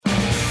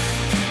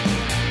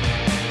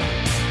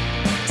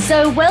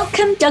So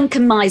welcome,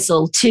 Duncan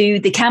Meisel, to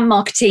the Can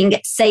Marketing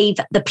Save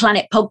the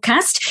Planet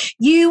podcast.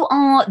 You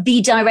are the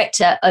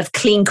director of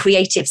Clean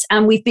Creatives,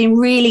 and we've been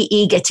really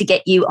eager to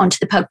get you onto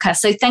the podcast.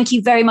 So thank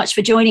you very much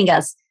for joining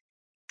us.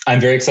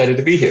 I'm very excited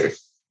to be here.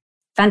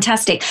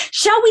 Fantastic.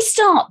 Shall we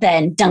start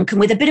then, Duncan,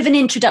 with a bit of an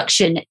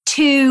introduction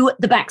to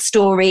the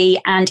backstory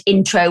and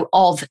intro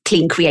of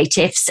Clean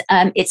Creatives,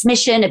 its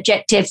mission,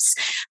 objectives,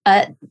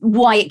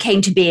 why it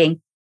came to being?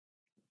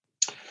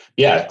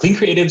 Yeah, Clean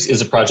Creatives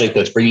is a project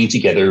that's bringing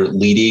together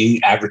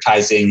leading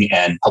advertising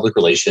and public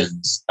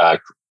relations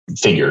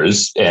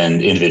figures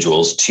and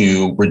individuals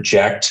to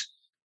reject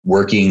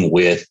working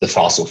with the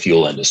fossil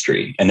fuel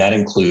industry. And that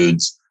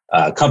includes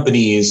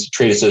companies,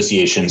 trade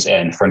associations,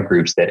 and front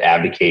groups that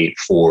advocate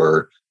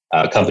for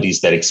companies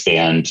that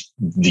expand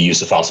the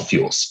use of fossil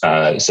fuels.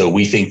 So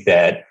we think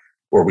that,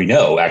 or we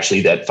know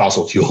actually, that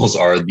fossil fuels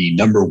are the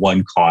number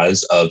one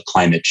cause of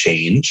climate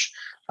change.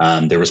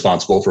 They're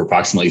responsible for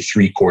approximately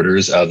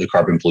 3/4 of the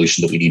carbon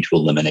pollution that we need to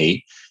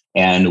eliminate.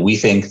 And we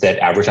think that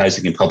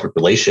advertising and public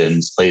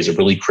relations plays a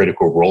really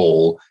critical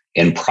role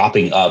in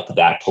propping up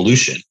that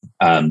pollution,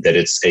 that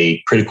it's a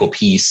critical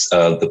piece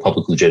of the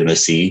public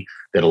legitimacy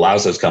that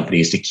allows those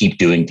companies to keep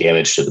doing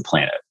damage to the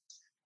planet.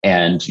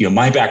 And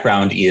my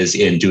background is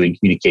in doing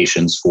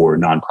communications for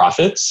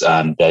nonprofits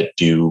that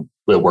do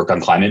work on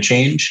climate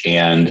change.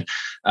 And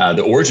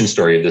the origin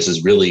story of this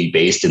is really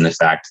based in the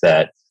fact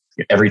that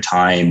every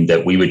time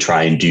that we would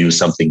try and do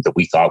something that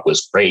we thought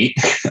was great,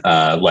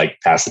 like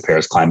pass the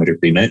Paris Climate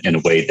Agreement in a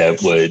way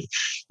that would,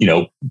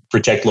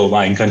 protect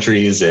low-lying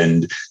countries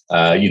and,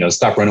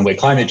 stop runaway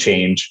climate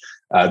change,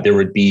 there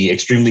would be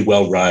extremely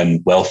well-run,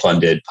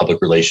 well-funded public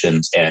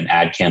relations and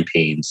ad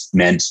campaigns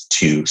meant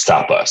to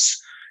stop us.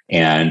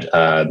 And,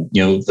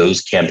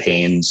 those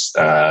campaigns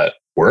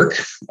work.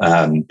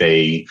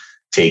 They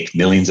take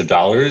millions of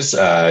dollars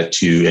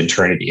and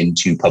turn it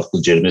into public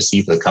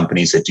legitimacy for the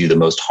companies that do the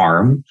most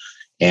harm.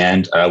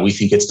 And we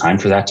think it's time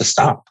for that to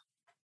stop.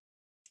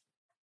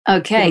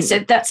 Okay, so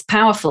that's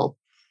powerful.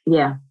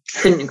 Yeah,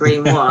 couldn't agree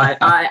more.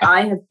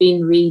 I have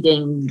been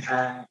reading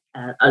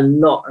a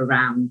lot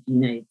around,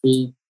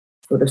 the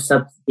sort of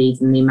subsidies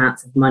and the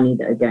amounts of money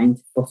that are going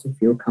to fossil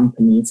fuel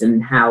companies,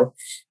 and how,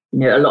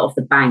 a lot of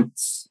the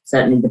banks,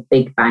 certainly the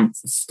big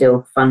banks, are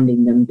still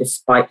funding them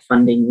despite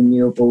funding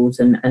renewables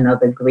and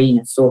other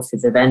greener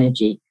sources of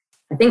energy.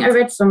 I think I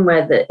read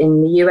somewhere that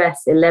in the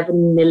US,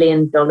 $11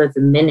 million a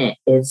minute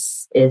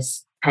is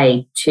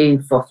paid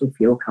to fossil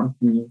fuel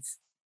companies,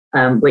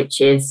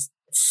 which is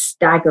a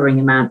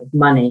staggering amount of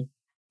money.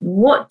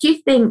 What do you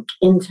think,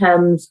 in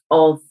terms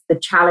of the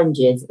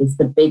challenges, is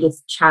the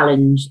biggest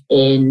challenge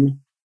in,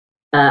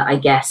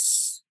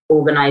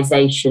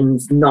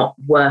 organizations not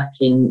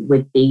working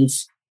with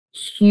these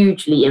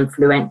hugely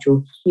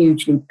influential,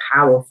 hugely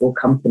powerful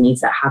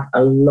companies that have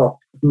a lot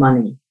of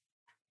money?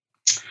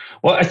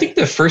 Well, I think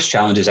the first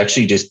challenge is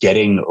actually just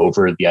getting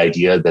over the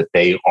idea that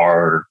they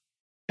are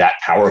that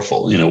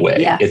powerful in a way.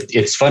 Yeah.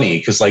 It's funny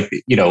because,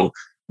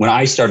 when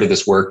I started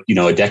this work,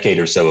 a decade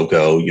or so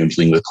ago,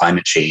 dealing with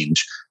climate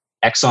change,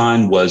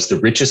 Exxon was the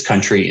richest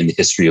country in the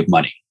history of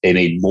money. They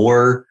made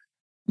more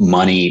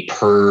money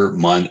per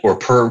month or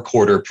per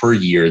quarter per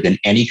year than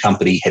any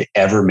company had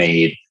ever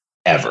made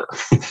ever.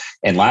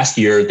 And last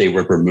year they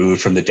were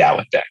removed from the Dow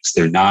Index.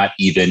 They're not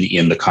even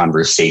in the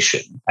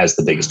conversation as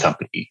the biggest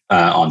company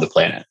on the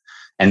planet.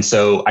 And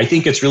so I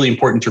think it's really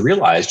important to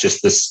realize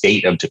just the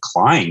state of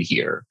decline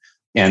here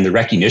and the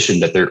recognition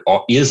that there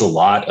is a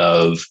lot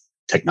of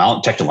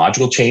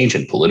technological change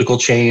and political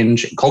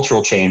change and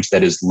cultural change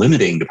that is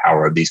limiting the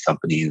power of these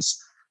companies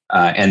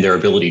and their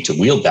ability to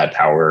wield that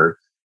power.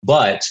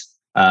 But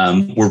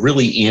we're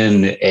really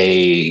in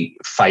a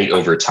fight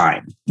over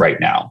time right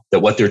now, that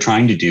what they're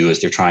trying to do is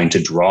they're trying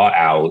to draw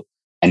out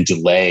and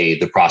delay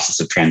the process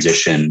of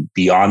transition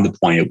beyond the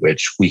point at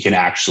which we can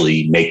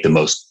actually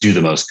do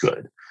the most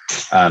good.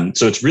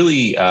 So it's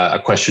really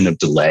a question of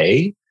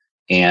delay.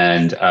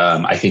 And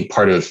I think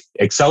part of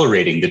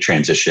accelerating the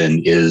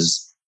transition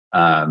is,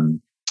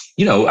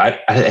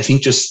 I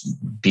think just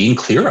being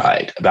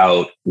clear-eyed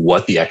about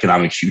what the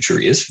economic future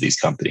is for these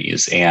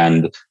companies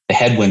and the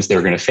headwinds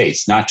they're going to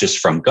face, not just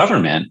from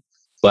government,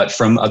 but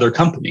from other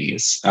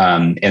companies.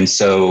 And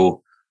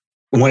so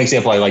one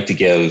example I like to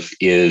give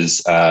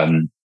is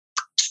GM.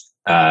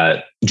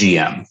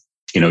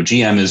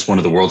 GM is one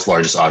of the world's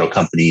largest auto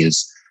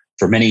companies.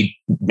 For many,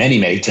 many,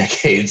 many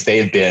decades, they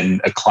have been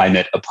a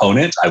climate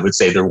opponent. I would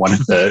say they're one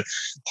of the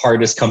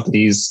hardest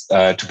companies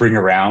to bring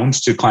around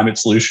to climate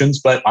solutions.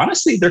 But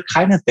honestly, they're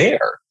kind of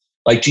there.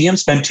 Like GM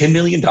spent $10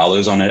 million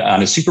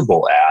on a Super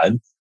Bowl ad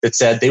that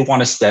said they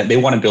want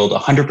to build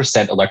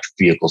 100% electric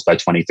vehicles by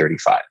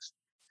 2035.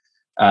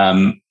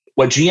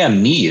 What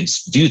GM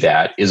needs to do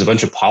that is a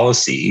bunch of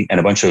policy and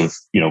a bunch of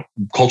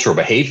cultural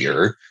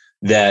behavior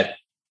that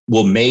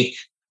will make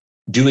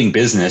doing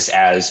business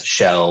as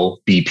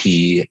Shell,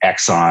 BP,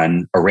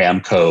 Exxon,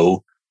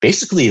 Aramco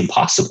basically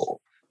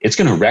impossible. It's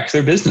going to wreck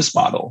their business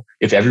model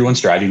if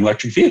everyone's driving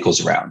electric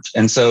vehicles around.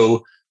 And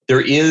so there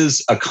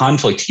is a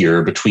conflict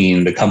here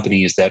between the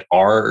companies that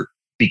are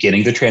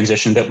beginning the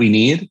transition that we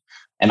need.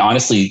 And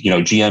honestly,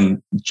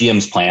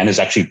 GM's plan is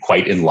actually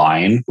quite in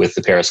line with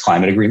the Paris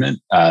Climate Agreement.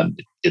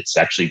 It's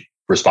actually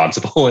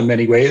responsible in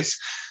many ways.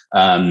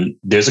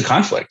 There's a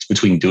conflict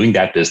between doing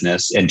that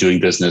business and doing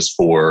business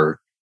for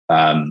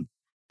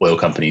oil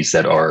companies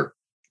that are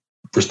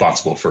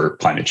responsible for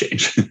climate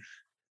change.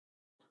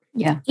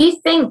 Yeah. Do you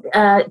think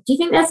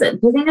there's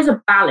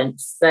a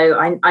balance? So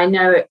I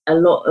know a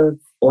lot of,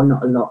 or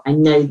not a lot, I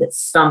know that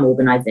some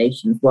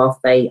organizations, whilst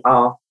they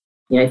are,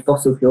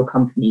 fossil fuel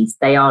companies,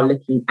 they are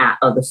looking at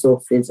other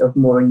sources of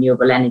more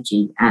renewable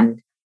energy. And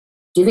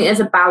do you think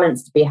there's a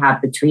balance to be had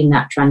between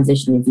that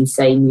transition, as you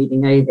say,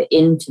 moving over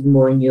into the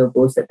more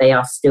renewables, that they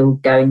are still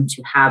going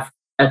to have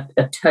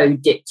a toe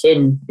dipped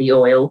in the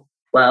oil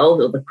world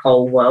or the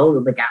coal world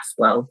or the gas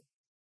world?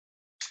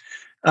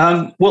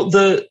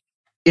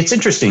 It's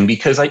interesting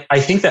because I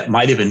think that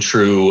might have been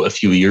true a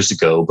few years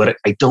ago, but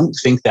I don't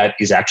think that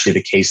is actually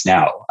the case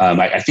now.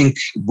 I think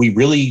we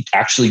really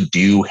actually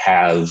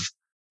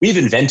we've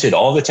invented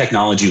all the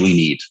technology we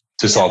need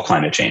to solve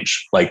climate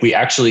change. Like we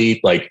actually,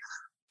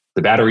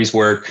 the batteries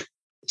work,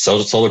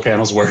 solar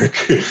panels work,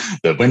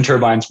 the wind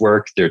turbines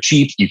work, they're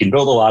cheap, you can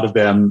build a lot of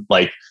them.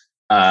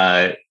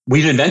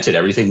 We've invented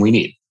everything we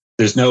need.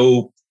 There's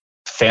no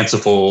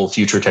fanciful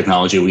future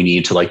technology we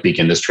need to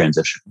begin this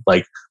transition.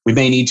 We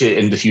may need to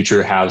in the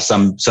future have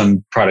some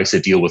products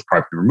that deal with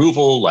carbon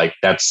removal.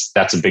 That's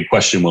a big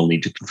question we'll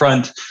need to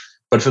confront.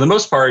 But for the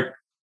most part,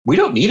 we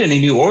don't need any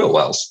new oil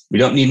wells. We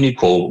don't need any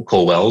coal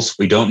wells.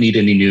 We don't need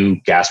any new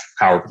gas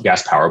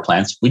power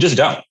plants. We just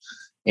don't.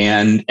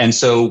 And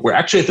so we're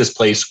actually at this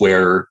place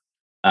where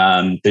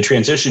the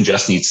transition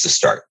just needs to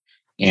start.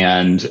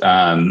 And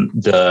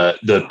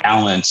the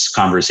balance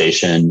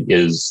conversation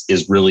is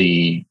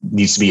really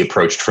needs to be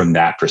approached from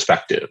that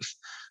perspective.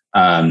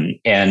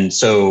 And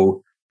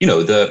so,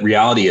 the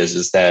reality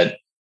is that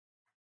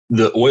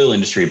the oil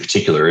industry in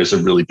particular is a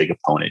really big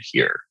opponent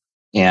here.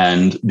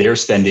 And they're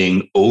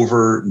spending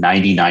over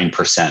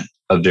 99%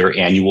 of their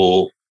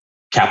annual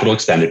capital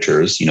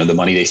expenditures, the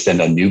money they spend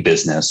on new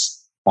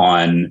business,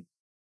 on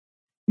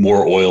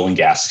more oil and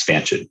gas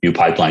expansion, new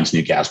pipelines,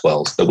 new gas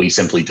wells that we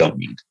simply don't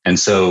need. And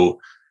so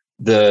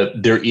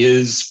there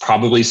is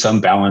probably some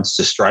balance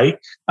to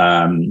strike,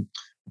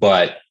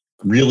 but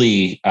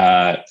really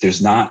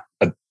there's not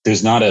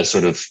a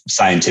sort of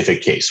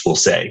scientific case, we'll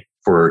say,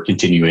 for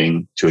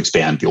continuing to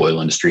expand the oil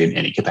industry in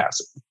any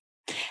capacity.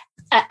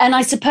 And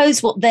I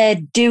suppose what they're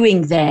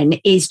doing then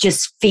is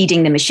just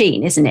feeding the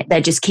machine, isn't it?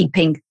 They're just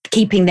keeping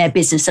their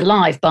business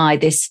alive by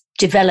this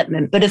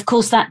development. But of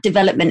course, that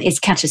development is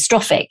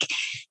catastrophic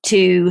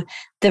to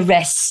the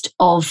rest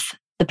of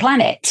the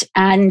planet.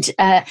 And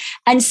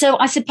so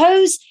I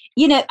suppose,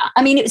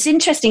 it was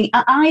interesting.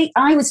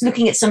 I was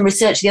looking at some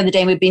research the other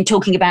day, and we've been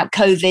talking about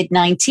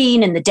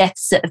COVID-19 and the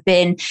deaths that have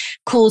been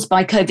caused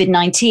by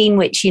COVID-19,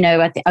 which,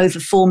 I think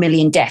over 4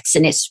 million deaths,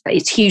 and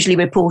it's hugely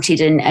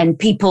reported, and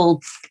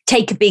people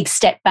take a big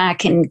step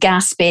back and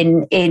gasp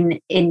in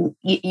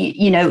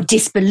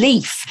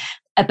disbelief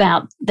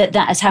about that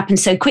has happened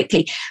so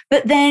quickly.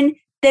 But then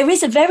there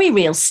is a very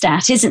real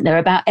stat, isn't there,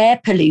 about air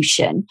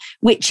pollution,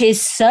 which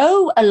is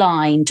so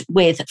aligned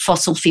with the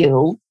fossil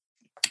fuel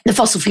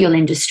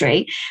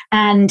industry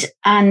and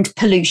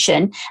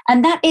pollution.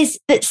 And that is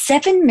that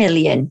 7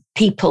 million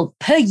people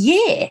per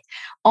year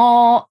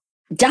are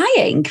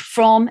dying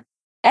from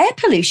air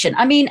pollution.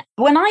 I mean,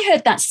 when I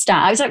heard that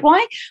stat, I was like,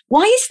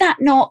 why is that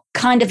not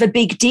kind of a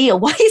big deal?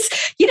 Why is,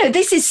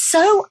 this is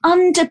so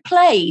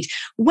underplayed.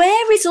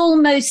 Where is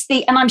almost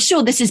and I'm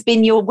sure this has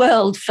been your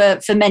world for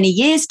many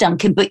years,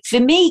 Duncan, but for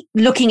me,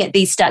 looking at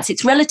these stats,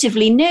 it's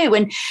relatively new.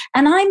 And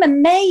I'm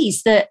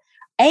amazed that,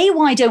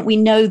 why don't we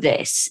know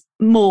this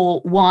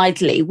more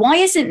widely? Why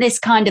isn't this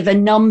kind of a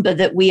number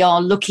that we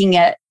are looking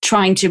at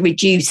trying to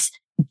reduce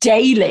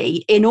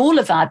daily in all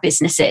of our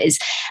businesses?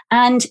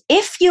 And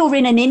if you're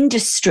in an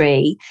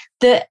industry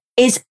that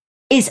is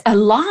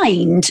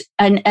aligned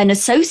and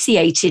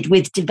associated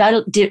with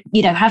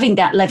having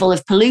that level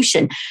of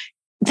pollution,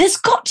 there's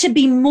got to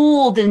be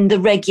more than the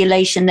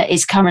regulation that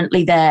is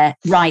currently there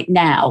right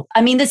now.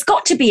 I mean, there's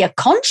got to be a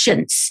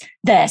conscience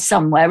there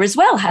somewhere as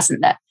well,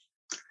 hasn't there?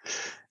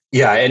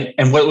 Yeah.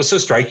 And what was so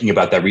striking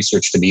about that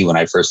research to me when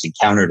I first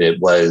encountered it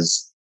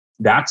was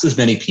that's as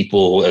many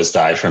people as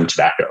die from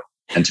tobacco.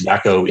 And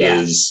tobacco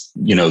is,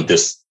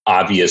 this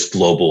obvious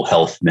global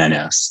health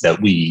menace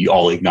that we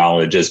all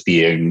acknowledge as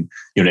being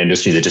an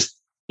industry that just,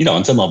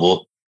 on some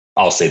level,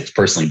 I'll say this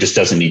personally, just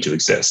doesn't need to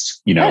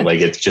exist.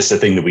 It's just a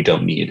thing that we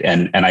don't need.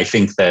 And I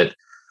think that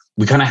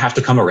we kind of have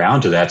to come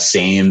around to that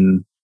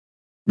same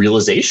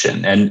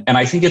realization. And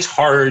I think it's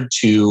hard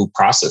to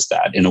process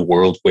that in a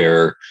world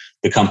where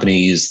the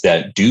companies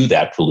that do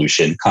that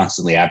pollution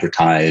constantly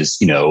advertise,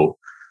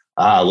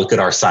 look at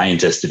our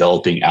scientists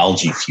developing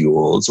algae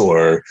fuels,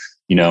 or,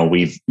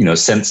 we've,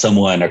 sent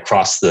someone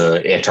across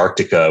the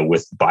Antarctica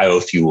with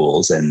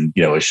biofuels. And,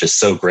 it's just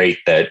so great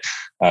that,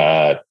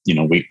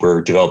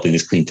 we're developing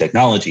this clean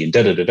technology and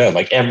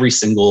not every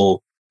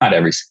single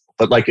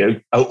but like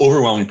an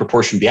overwhelming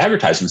proportion of the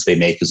advertisements they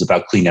make is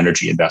about clean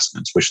energy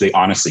investments, which they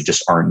honestly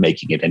just aren't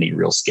making at any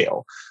real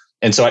scale.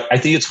 And so I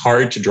think it's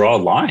hard to draw a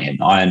line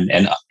on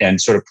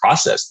and sort of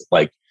process that,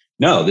 like,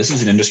 no, this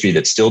is an industry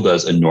that still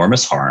does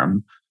enormous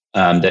harm,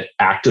 that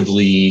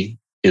actively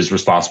is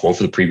responsible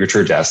for the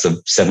premature deaths of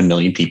 7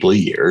 million people a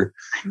year.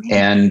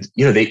 And,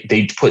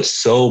 they put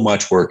so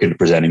much work into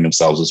presenting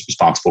themselves as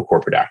responsible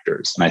corporate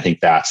actors. And I think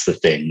that's the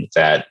thing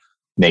that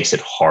makes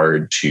it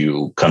hard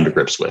to come to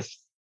grips with.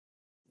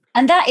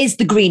 And that is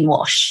the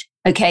greenwash.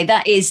 Okay,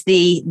 that is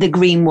the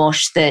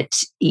greenwash that,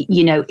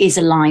 is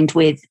aligned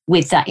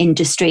with that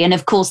industry. And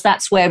of course,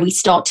 that's where we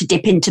start to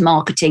dip into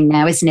marketing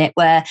now, isn't it?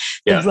 Where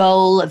the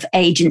role of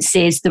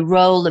agencies, the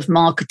role of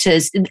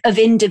marketers, of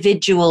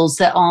individuals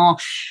that are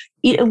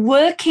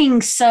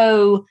working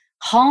so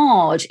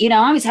hard.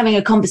 I was having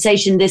a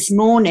conversation this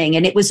morning,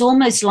 and it was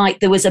almost like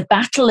there was a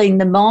battle in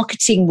the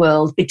marketing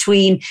world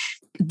between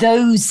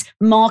those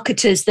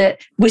marketers that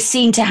were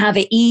seen to have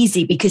it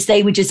easy because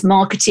they were just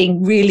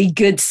marketing really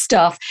good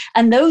stuff,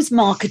 and those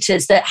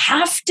marketers that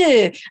have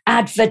to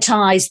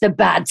advertise the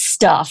bad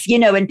stuff,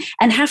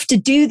 and have to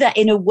do that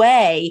in a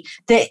way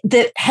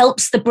that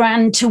helps the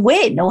brand to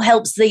win or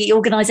helps the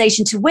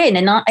organization to win.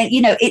 And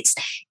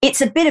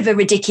it's a bit of a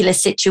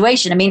ridiculous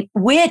situation. I mean,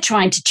 we're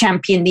trying to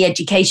champion the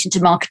education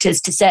to marketers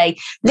to say,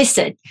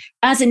 listen,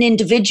 as an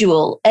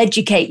individual,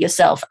 educate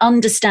yourself,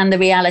 understand the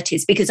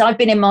realities, because I've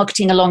been in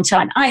marketing a long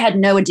time. I had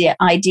no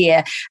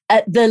idea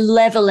at the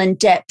level and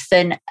depth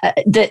and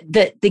that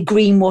the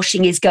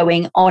greenwashing is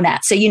going on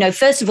at. So,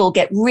 first of all,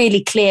 get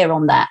really clear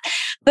on that.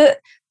 But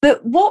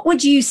what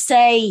would you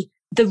say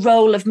the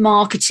role of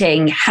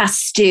marketing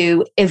has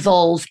to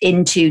evolve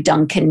into,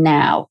 Duncan,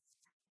 now?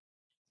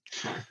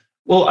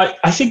 Well,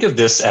 I think of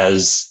this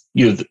as,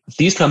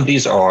 these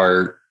companies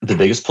are the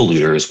biggest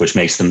polluters, which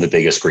makes them the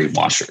biggest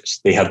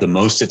greenwashers. They have the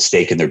most at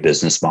stake in their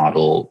business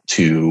model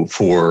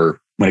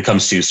for when it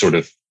comes to sort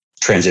of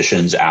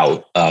transitions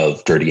out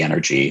of dirty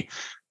energy.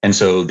 And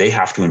so they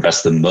have to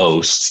invest the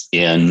most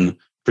in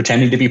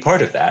pretending to be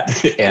part of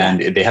that.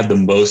 And they have the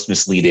most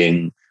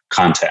misleading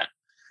content.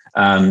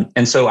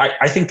 And so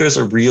I think there's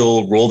a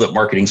real role that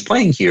marketing's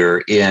playing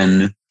here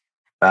in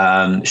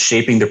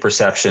shaping the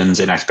perceptions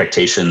and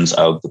expectations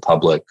of the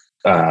public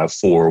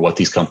for what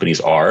these companies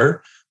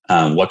are,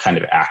 what kind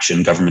of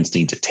action governments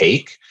need to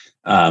take,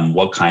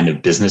 what kind of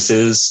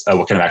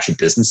action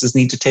businesses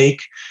need to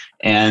take.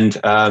 And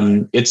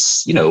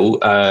it's,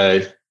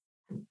 I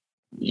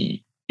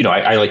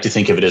like to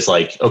think of it as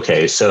like,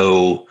 okay,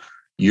 so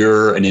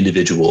you're an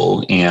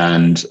individual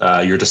and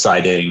you're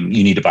deciding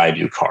you need to buy a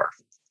new car.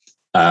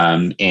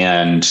 And,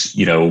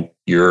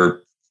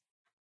 you're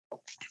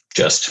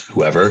just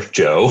whoever,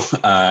 Joe,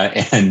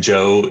 and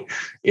Joe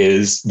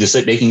is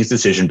making his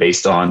decision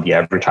based on the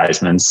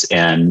advertisements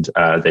and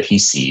that he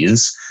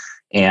sees.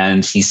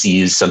 And he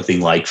sees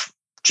something like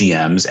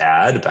GM's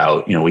ad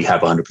about, we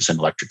have 100%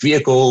 electric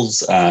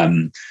vehicles.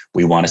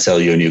 We want to sell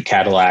you a new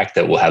Cadillac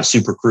that will have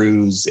Super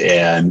Cruise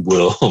and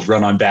will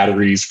run on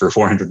batteries for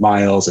 400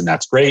 miles. And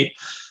that's great.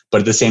 But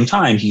at the same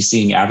time, he's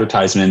seeing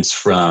advertisements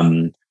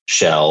from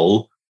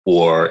Shell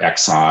or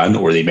Exxon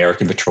or the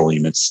American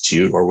Petroleum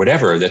Institute or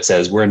whatever that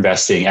says we're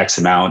investing X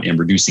amount in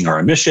reducing our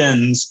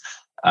emissions.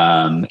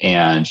 And,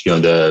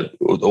 the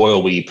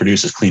oil we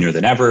produce is cleaner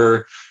than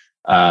ever.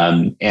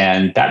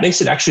 And that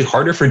makes it actually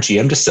harder for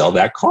GM to sell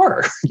that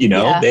car.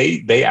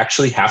 They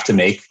actually have to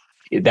make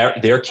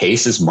their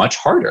case is much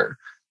harder.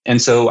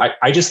 And so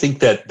I just think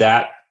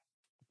that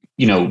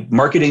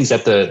marketing's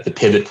at the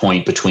pivot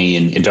point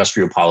between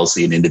industrial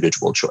policy and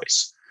individual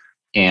choice.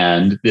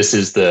 And this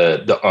is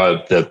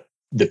the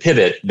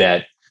pivot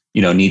that,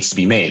 needs to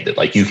be made, that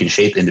like you can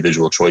shape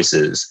individual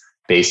choices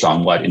based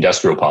on what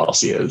industrial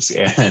policy is.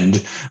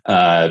 And,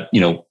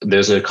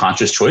 there's a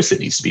conscious choice that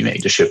needs to be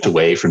made to shift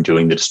away from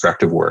doing the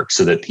destructive work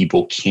so that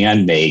people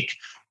can make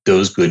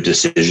those good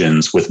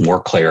decisions with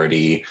more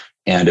clarity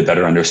and a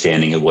better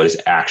understanding of what is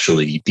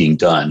actually being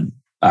done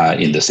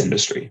in this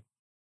industry.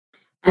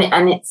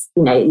 And it's,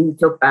 you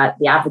talk about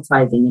the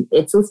advertising,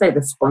 it's also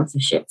the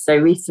sponsorship. So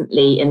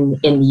recently in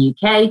the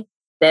UK,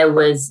 there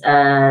was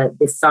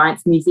this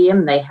science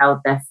museum. They held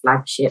their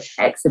flagship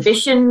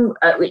exhibition,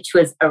 which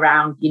was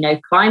around,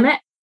 climate.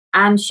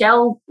 And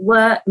Shell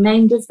were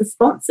named as the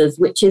sponsors,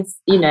 which is,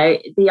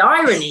 the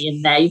irony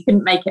in there. You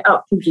couldn't make it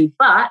up, could you?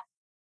 But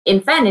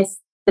in fairness,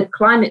 the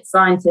climate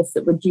scientists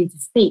that were due to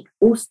speak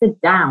all stood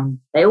down.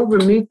 They all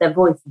removed their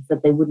voice and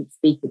said they wouldn't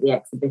speak at the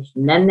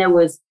exhibition. Then there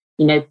was,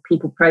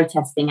 people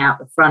protesting out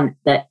the front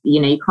that,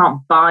 you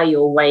can't buy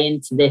your way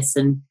into this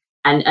and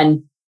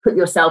put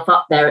yourself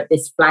up there at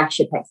this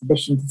flagship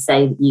exhibition to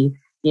say that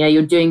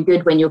you're doing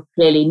good when you're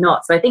clearly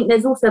not. So I think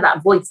there's also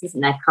that voice, isn't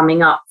there,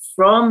 coming up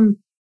from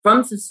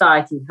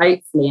society,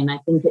 hopefully. And I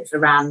think it's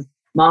around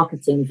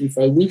marketing, as you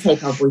say, we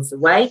take our voice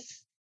away.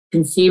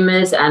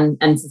 Consumers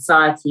and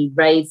society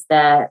raise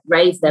their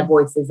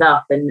voices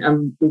up,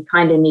 and we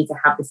kind of need to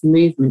have this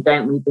movement,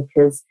 don't we?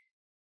 Because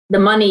the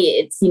money,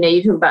 it's,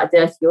 you talk about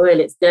dirty oil,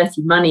 it's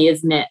dirty money,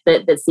 isn't it?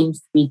 That seems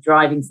to be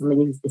driving some of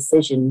these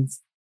decisions.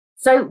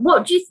 So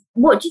what do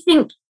you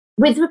think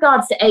with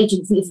regards to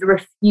agencies that are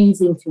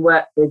refusing to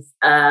work with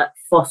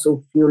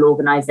fossil fuel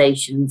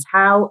organizations?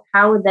 How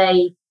are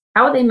they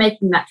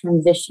making that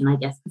transition, I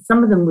guess? Because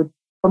some of them would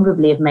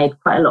probably have made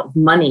quite a lot of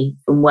money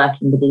from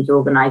working with these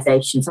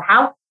organizations. So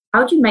how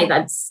do you make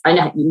that? I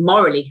know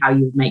morally how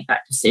you would make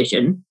that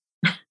decision,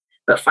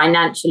 but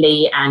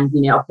financially and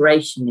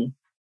operationally,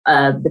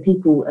 the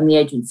people and the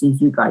agencies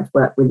you guys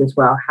work with as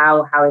well,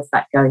 how is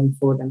that going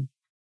for them?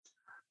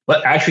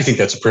 Well, I actually think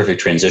that's a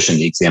perfect transition.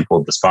 The example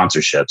of the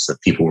sponsorships,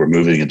 of people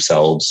removing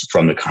themselves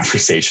from the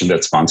conversation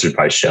that's sponsored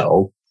by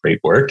Shell. Great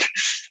work.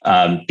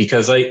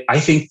 Because I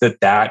think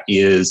that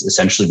is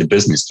essentially the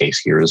business case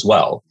here as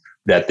well,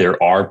 that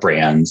there are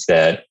brands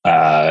that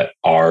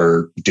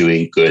are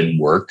doing good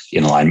work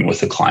in alignment with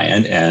the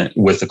client and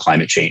with the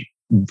climate change,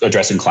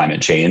 addressing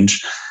climate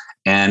change.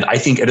 And I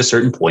think at a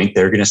certain point,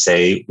 they're going to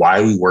say, why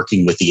are we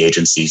working with the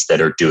agencies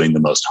that are doing the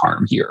most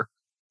harm here?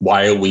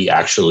 Why are we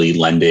actually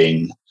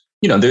lending?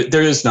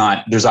 There's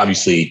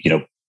obviously,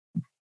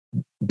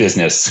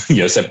 business,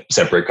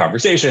 separate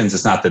conversations.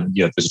 It's not that,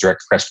 there's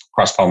direct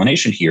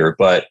cross-pollination here,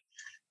 but,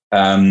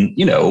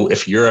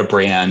 if you're a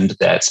brand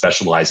that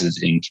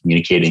specializes in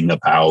communicating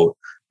about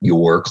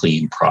your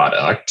clean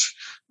product,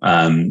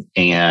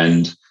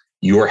 and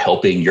you're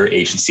helping your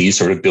agency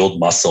sort of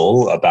build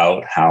muscle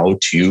about how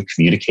to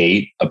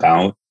communicate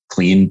about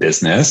clean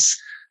business,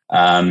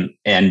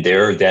 and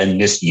they're then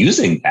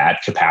misusing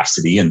that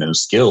capacity and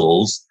those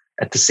skills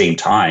at the same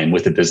time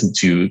with the business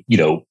to,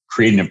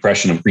 create an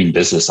impression of green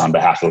business on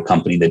behalf of a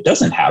company that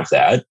doesn't have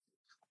that,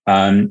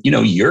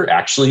 you're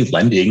actually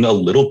lending a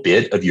little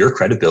bit of your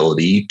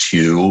credibility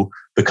to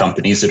the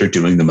companies that are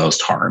doing the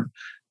most harm.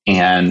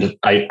 And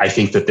I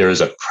think that there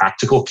is a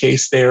practical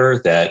case there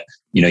that,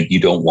 you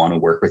don't want to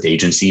work with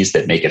agencies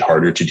that make it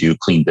harder to do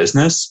clean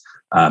business.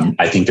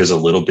 I think there's a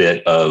little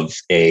bit of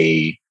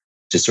a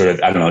just sort of,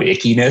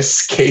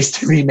 ickiness case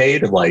to be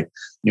made of like,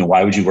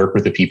 why would you work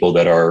with the people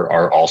that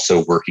are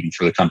also working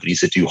for the companies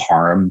that do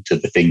harm to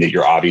the thing that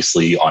you're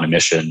obviously on a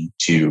mission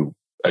to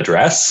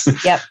address?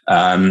 Yep.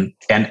 And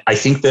I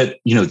think that,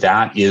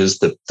 that is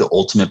the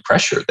ultimate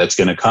pressure that's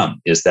going to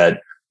come, is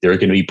that there are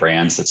going to be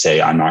brands that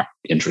say, I'm not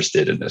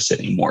interested in this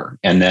anymore.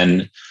 And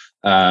then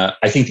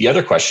I think the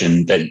other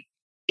question that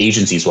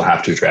agencies will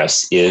have to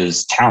address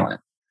is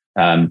talent,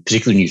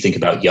 particularly when you think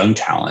about young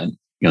talent.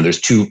 There's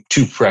two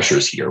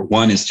pressures here.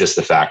 One is just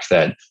the fact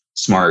that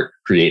smart,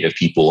 creative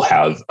people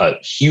have a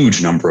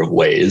huge number of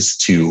ways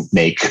to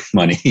make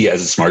money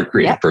as a smart,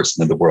 creative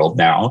person in the world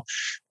now.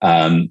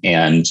 And,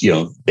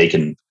 they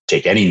can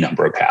take any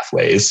number of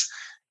pathways.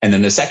 And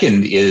then the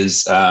second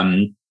is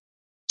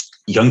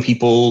young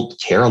people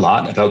care a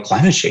lot about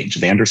climate change.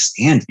 They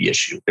understand the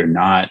issue. They're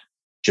not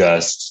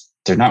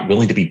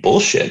willing to be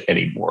bullshitted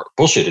anymore.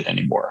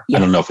 Yeah. I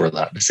don't know if we're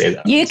allowed to say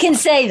that. You can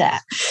say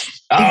that.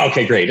 Oh,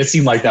 okay, great. It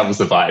seemed like that was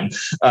the vibe.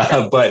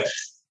 But,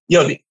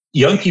 the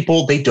young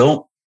people, they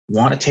don't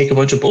want to take a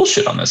bunch of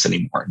bullshit on this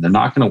anymore. They're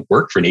not going to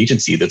work for an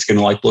agency that's going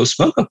to blow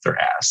smoke up their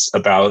ass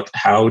about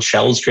how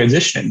Shell's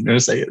transitioning. They're going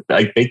to say,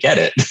 they get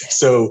it.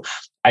 So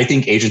I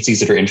think agencies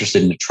that are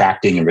interested in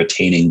attracting and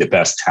retaining the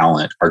best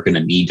talent are going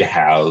to need to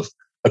have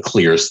a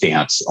clear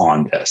stance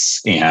on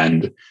this.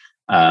 And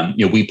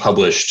we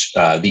published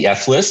the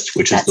F list,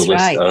 which is the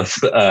list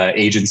of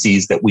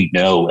agencies that we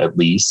know at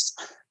least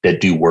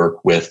that do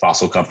work with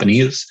fossil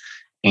companies.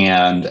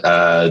 And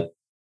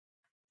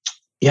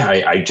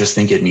I just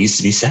think it needs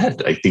to be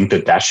said. I think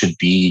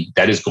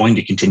that is going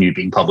to continue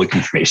being public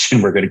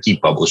information. We're going to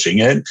keep publishing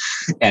it.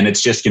 And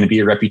it's just going to be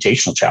a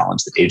reputational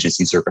challenge that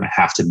agencies are going to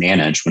have to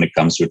manage when it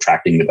comes to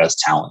attracting the best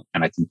talent.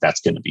 And I think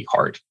that's going to be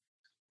hard.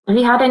 Have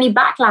you had any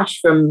backlash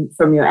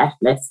from your F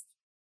list?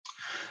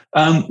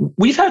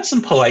 We've had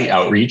some polite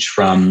outreach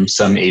from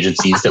some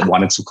agencies that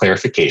wanted some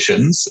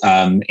clarifications.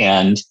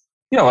 And,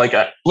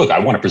 look, I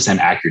want to present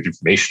accurate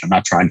information. I'm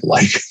not trying to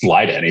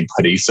lie to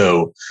anybody.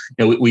 So,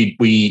 we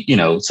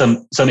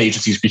some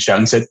agencies reached out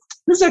and said,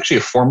 this is actually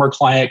a former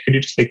client. Could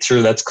you just make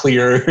sure that's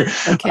clear?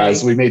 Okay.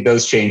 So we made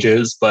those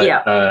changes, but,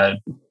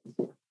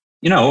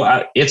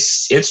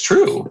 it's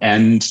true.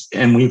 And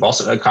we've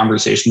also had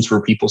conversations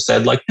where people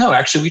said no,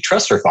 actually we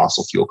trust our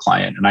fossil fuel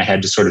client. And I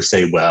had to sort of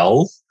say,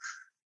 well,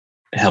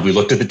 have we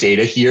looked at the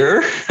data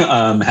here?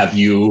 Have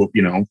you,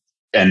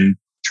 and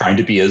trying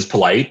to be as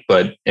polite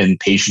and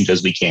patient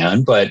as we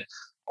can, but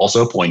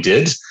also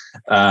pointed,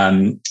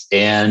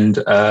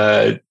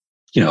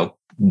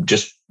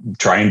 just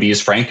try and be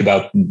as frank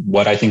about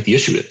what I think the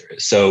issue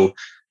is. So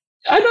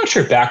I'm not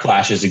sure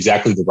backlash is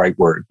exactly the right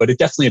word, but it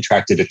definitely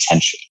attracted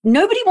attention.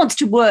 Nobody wants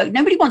to work.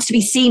 Nobody wants to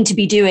be seen to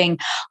be doing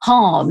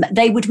harm.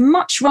 They would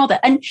much rather.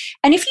 And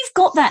if you've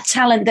got that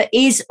talent that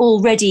is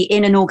already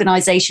in an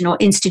organization or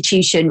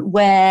institution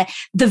where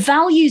the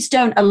values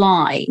don't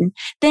align,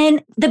 then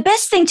the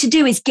best thing to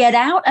do is get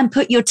out and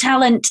put your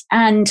talent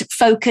and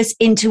focus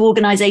into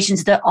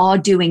organizations that are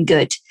doing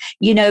good,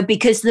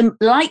 because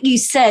like you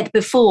said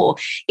before,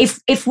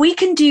 if we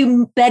can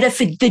do better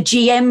for the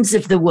GMs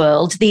of the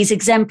world, these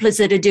exemplars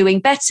that are doing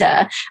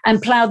better,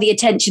 and plow the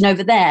attention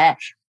over there,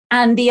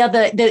 and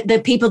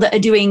the people that are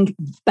doing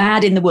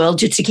bad in the world,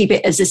 just to keep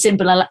it as a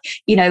simple,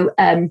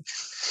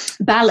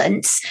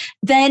 balance,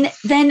 then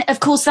of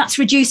course that's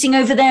reducing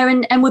over there,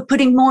 and we're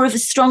putting more of a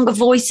stronger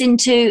voice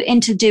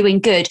into doing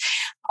good.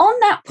 On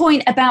that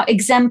point about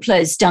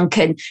exemplars,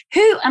 Duncan,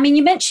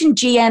 you mentioned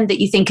GM that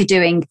you think are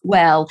doing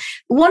well.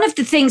 One of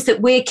the things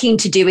that we're keen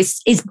to do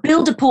is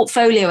build a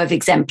portfolio of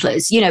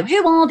exemplars.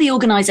 Who are the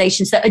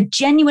organizations that are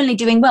genuinely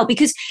doing well?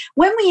 Because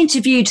when we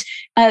interviewed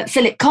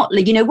Philip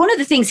Kotler, one of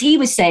the things he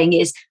was saying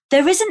is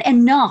there isn't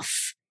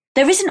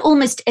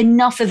almost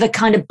enough of a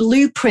kind of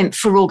blueprint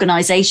for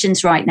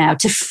organizations right now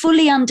to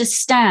fully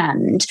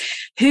understand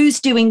who's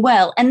doing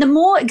well. And the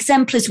more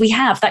exemplars we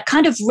have, that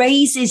kind of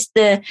raises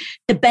the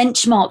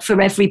benchmark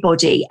for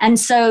everybody. And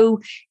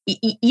so,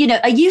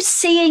 are you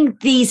seeing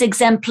these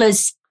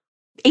exemplars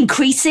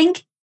increasing?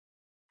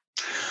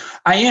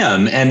 I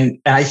am. And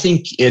I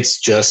think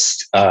it's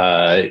just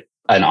an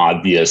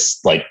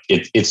obvious,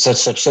 it's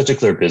such a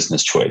clear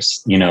business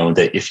choice,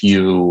 that if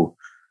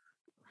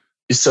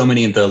so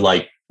many of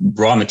the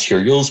raw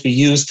materials we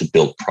use to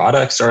build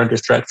products are under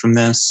threat from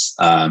this.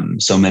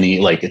 So many,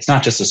 it's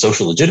not just a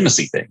social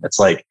legitimacy thing. It's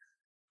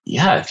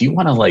if you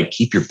want to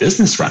keep your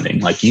business running,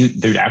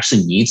 there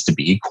actually needs to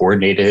be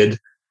coordinated,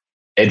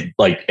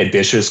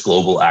 ambitious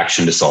global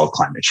action to solve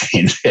climate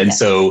change. And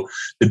so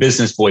the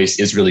business voice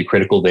is really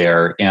critical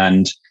there.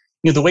 And,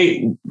 the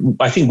way,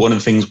 I think one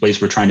of the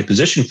ways we're trying to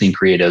position Clean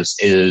Creatives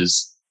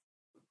is,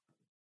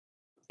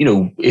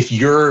 if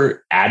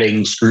you're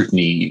adding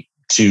scrutiny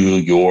to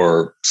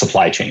your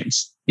supply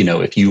chains,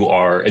 if you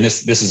are, and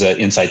this is an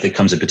insight that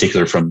comes in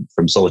particular from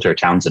Solitaire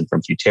Townsend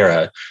from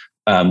Futera,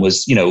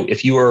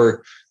 if you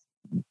are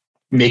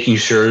making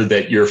sure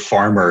that your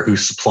farmer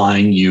who's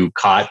supplying you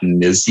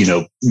cotton is,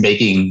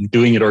 doing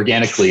it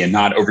organically and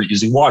not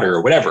overusing water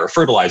or whatever,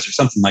 fertilizer,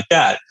 something like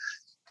that,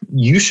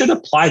 you should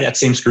apply that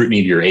same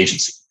scrutiny to your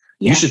agency.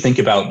 Yeah. You should think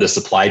about the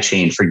supply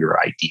chain for your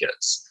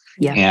ideas.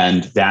 Yeah.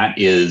 And that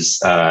is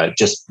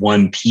just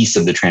one piece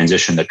of the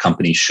transition that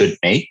companies should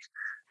make.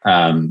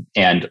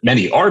 And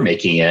many are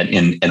making it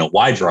in a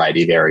wide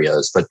variety of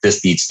areas, but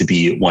this needs to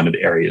be one of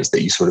the areas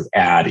that you sort of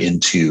add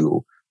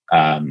into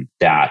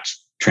that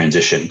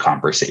transition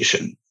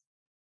conversation.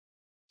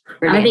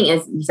 And I think,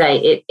 as you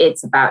say,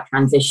 it's about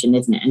transition,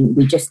 isn't it? And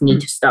we just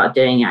need to start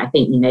doing it. I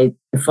think,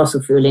 the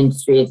fossil fuel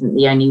industry isn't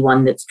the only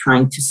one that's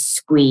trying to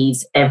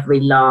squeeze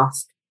every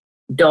last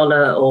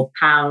dollar or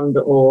pound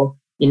or,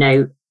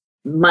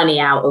 money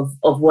out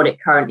of what it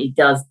currently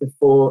does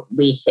before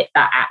we hit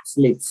that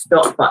absolute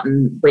stop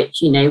button, which,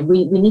 we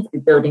need to be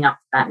building up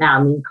to that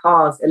now.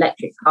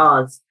 Electric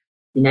cars,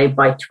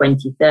 by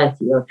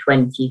 2030 or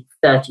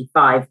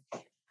 2035,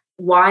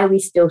 why are we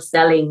still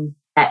selling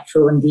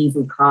petrol and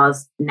diesel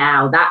cars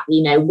now? That,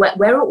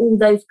 where are all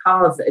those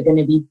cars that are going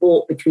to be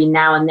bought between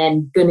now and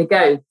then going to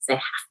go? Because they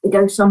have to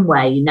go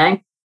somewhere,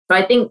 So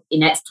I think,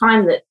 it's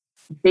time that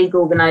big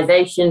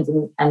organizations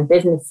and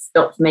business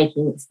stops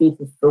making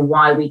excuses for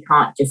why we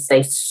can't just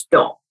say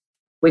stop.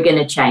 We're going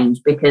to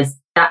change, because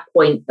that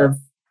point of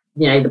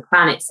the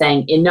planet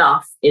saying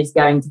enough is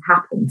going to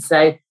happen.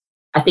 So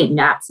I think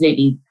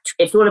absolutely,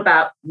 it's all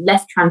about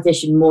less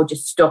transition, more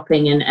just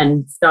stopping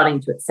and starting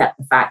to accept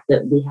the fact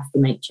that we have to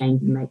make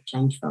change and make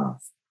change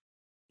fast.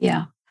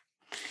 Yeah,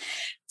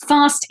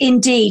 fast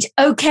indeed.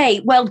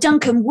 Okay, well,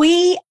 Duncan,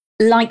 we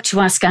like to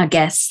ask our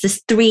guests the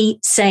 3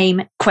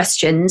 same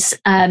questions.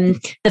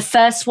 The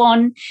first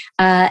one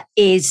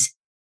is,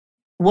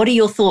 what are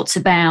your thoughts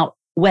about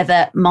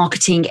whether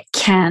marketing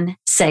can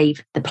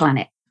save the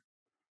planet?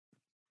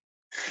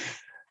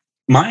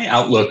 My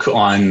outlook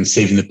on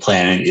saving the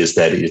planet is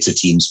that it's a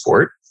team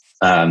sport.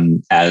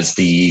 As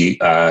a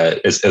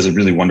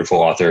really wonderful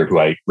author who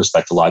I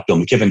respect a lot, Bill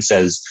McKibben,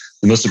 says,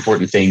 the most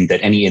important thing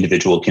that any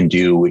individual can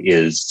do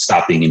is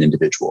stop being an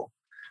individual.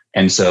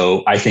 And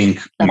so I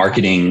think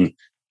marketing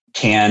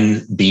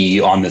can be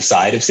on the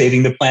side of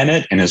saving the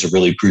planet and is a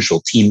really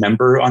crucial team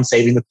member on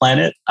saving the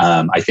planet.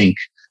 I think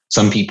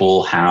some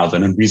people have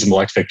an unreasonable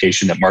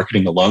expectation that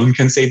marketing alone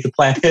can save the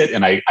planet,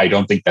 and I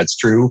don't think that's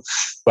true.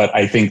 But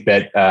I think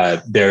that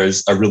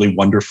there's a really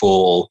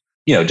wonderful,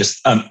 just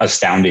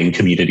astounding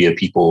community of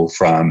people,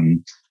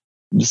 from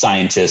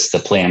scientists to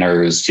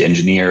planners to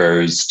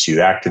engineers to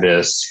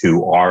activists,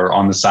 who are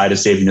on the side of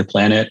saving the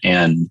planet,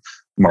 and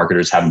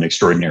marketers have an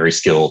extraordinary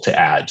skill to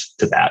add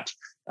to that.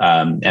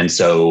 And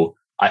so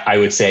I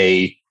would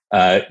say,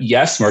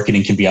 yes,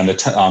 marketing can be on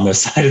the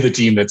side of the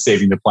team that's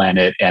saving the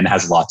planet and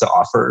has a lot to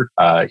offer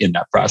in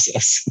that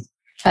process.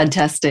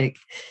 Fantastic.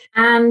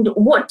 And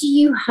what do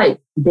you hope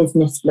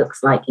business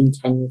looks like in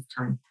 10 years'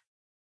 time?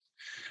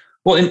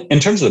 Well, in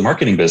terms of the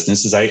marketing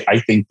business, I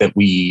think that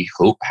we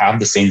hope have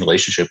the same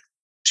relationship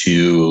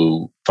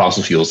to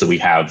fossil fuels that we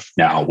have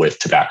now with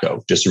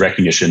tobacco. Just a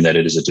recognition that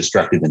it is a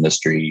destructive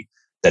industry,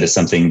 that is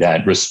something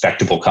that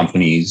respectable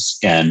companies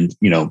and,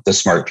 the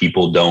smart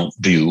people don't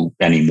do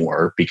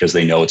anymore because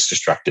they know it's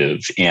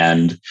destructive,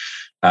 and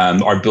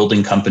are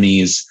building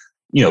companies.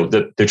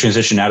 The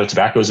transition out of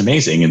tobacco is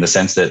amazing in the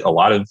sense that a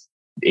lot of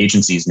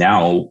agencies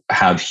now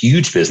have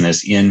huge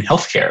business in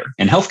healthcare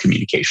and health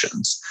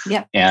communications.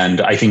 Yep.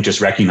 And I think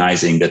just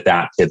recognizing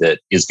that pivot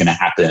is going to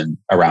happen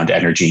around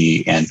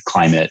energy and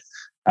climate,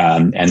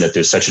 and that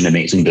there's such an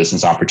amazing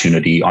business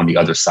opportunity on the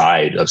other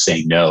side of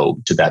saying no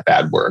to that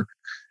bad work.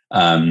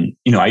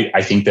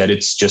 I think that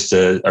it's just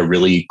a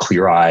really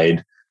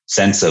clear-eyed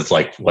sense of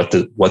like what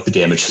the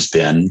damage has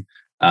been,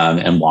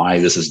 and why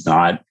this is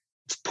not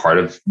part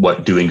of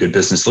what doing good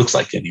business looks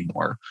like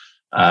anymore.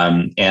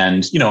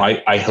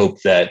 I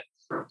hope that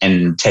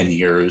in 10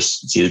 years,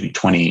 it's either be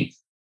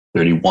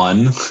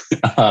 2031,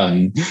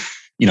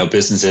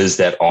 businesses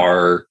that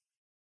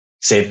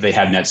say that they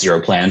have net zero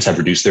plans have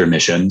reduced their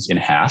emissions in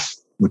half,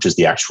 which is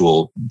the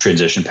actual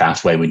transition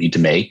pathway we need to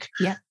make.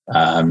 Yeah.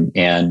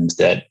 And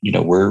that,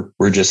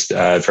 we're just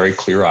very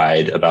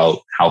clear-eyed about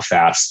how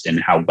fast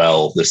and how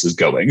well this is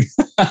going.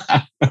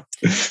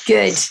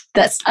 Good.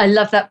 I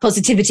love that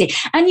positivity.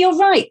 And you're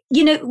right.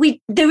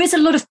 There is a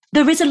lot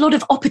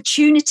of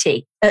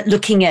opportunity at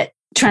looking at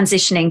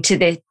transitioning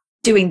to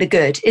doing the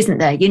good, isn't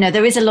there?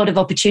 There is a lot of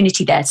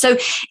opportunity there. So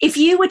if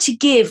you were to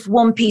give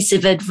one piece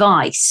of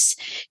advice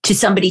to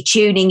somebody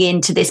tuning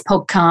into this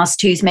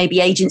podcast who's maybe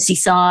agency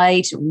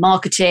side,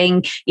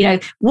 marketing,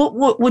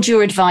 what would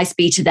your advice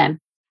be to them?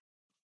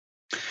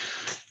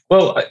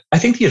 Well, I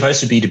think the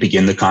advice would be to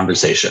begin the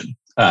conversation.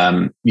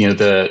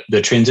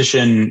 The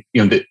transition,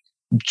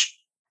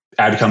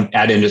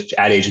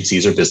 ad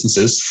agencies or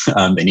businesses,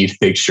 they need to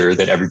make sure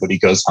that everybody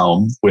goes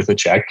home with a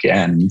check,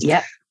 and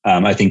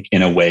I think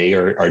in a way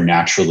are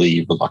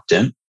naturally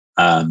reluctant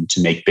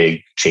to make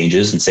big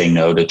changes and say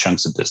no to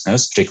chunks of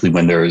business, particularly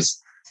when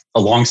there's a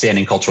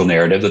longstanding cultural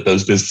narrative that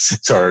those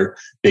businesses are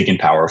big and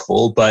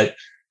powerful. But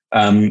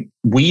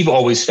we've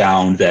always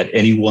found that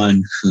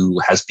anyone who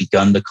has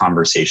begun the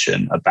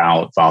conversation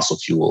about fossil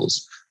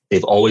fuels,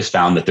 they've always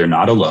found that they're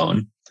not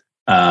alone,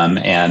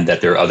 and that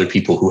there are other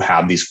people who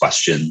have these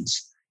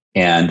questions,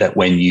 and that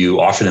when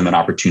you offer them an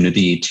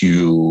opportunity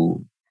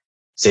to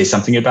say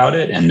something about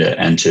it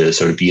and to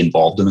sort of be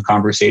involved in the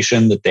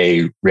conversation, that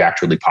they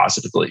react really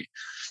positively.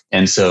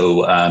 And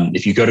so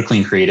if you go to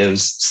Clean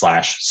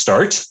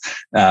Creatives/start,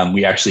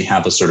 we actually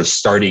have a sort of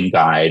starting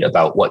guide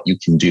about what you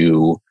can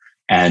do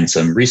and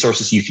some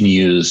resources you can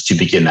use to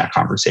begin that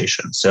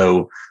conversation.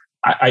 So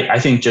I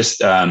think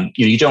just,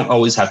 you don't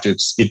always have to,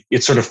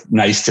 it's sort of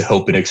nice to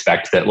hope and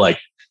expect that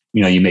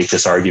you make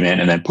this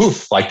argument and then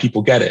poof,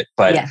 people get it.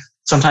 But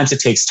sometimes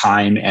it takes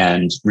time,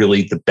 and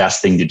really the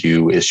best thing to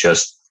do is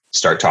just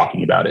start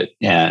talking about it.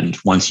 And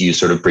once you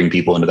sort of bring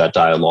people into that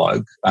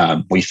dialogue,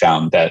 we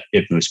found that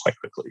it moves quite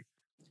quickly.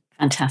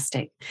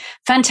 Fantastic.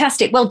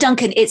 Well,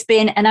 Duncan, it's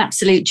been an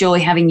absolute joy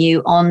having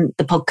you on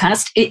the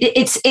podcast.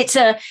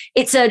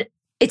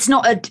 It's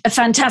not a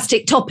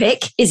fantastic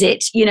topic, is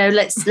it?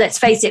 Let's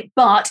face it,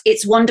 but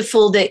it's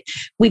wonderful that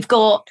we've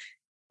got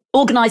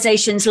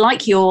organizations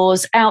like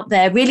yours out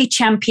there really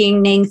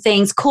championing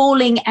things,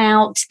 calling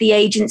out the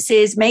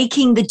agencies,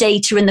 making the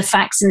data and the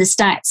facts and the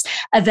stats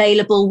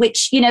available,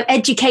 which,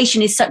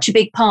 education is such a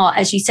big part.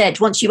 As you said,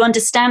 once you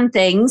understand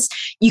things,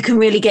 you can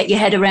really get your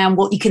head around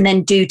what you can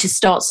then do to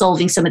start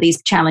solving some of these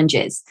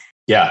challenges.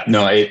 Yeah,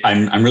 no,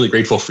 I'm really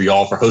grateful for you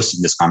all for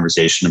hosting this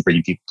conversation and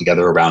bringing people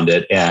together around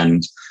it.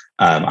 And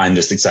I'm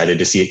just excited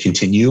to see it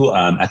continue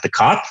at the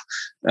COP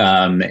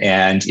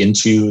and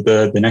into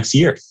the next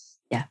year.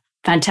 Yeah,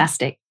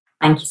 fantastic.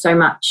 Thank you so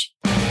much.